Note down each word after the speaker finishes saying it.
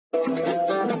About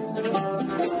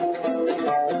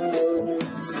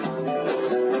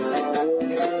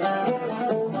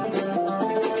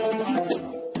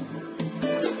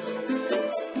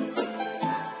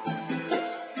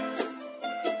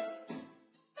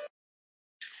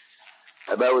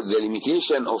the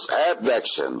limitation of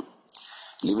abduction.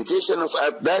 Limitation of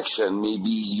abduction may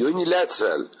be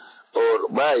unilateral or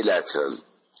bilateral.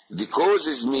 The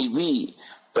causes may be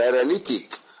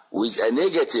paralytic with a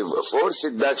negative force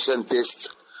reduction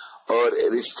test or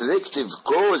restrictive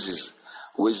causes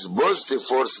with positive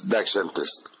force reduction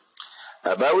test.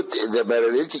 About the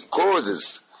paralytic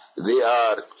causes, they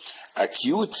are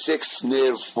acute sixth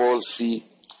nerve palsy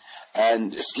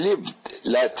and slipped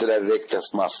lateral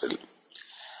rectus muscle.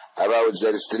 About the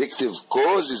restrictive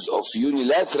causes of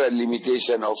unilateral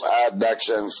limitation of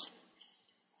abductions,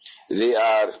 they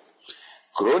are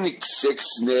chronic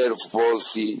sixth nerve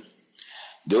palsy,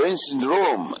 Down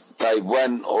syndrome type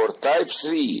 1 or type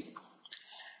 3,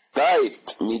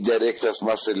 tight medial rectus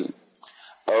muscle,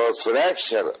 or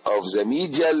fracture of the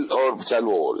medial orbital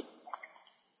wall.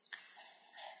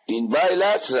 In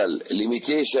bilateral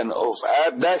limitation of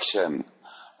abduction,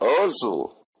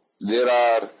 also there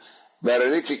are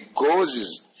paralytic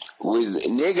causes with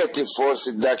negative force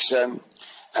reduction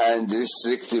and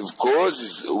restrictive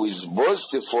causes with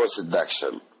positive force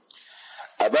reduction.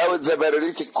 About the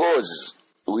paralytic causes,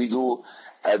 we do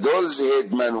a doll's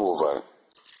head maneuver.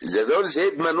 The doll's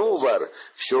head maneuver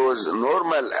shows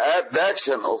normal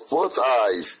abduction of both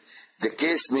eyes. The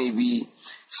case may be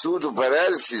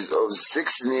pseudoparalysis of the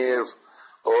sixth nerve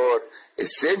or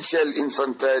essential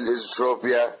infantile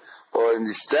esotropia or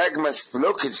nystagmus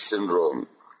blockage syndrome.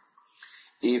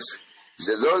 If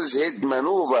the doll's head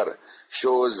maneuver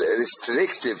shows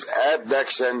restrictive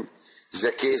abduction,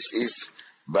 the case is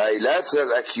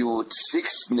bilateral acute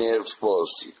sixth nerve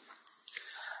palsy.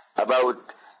 About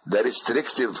the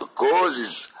restrictive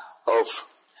causes of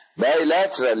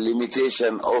bilateral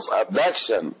limitation of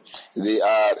abduction, they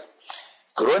are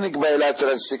chronic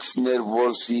bilateral sixth nerve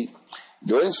palsy,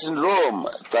 Down syndrome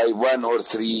type 1 or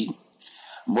 3,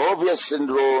 Mobius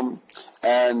syndrome,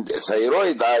 and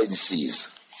thyroid eye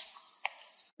disease.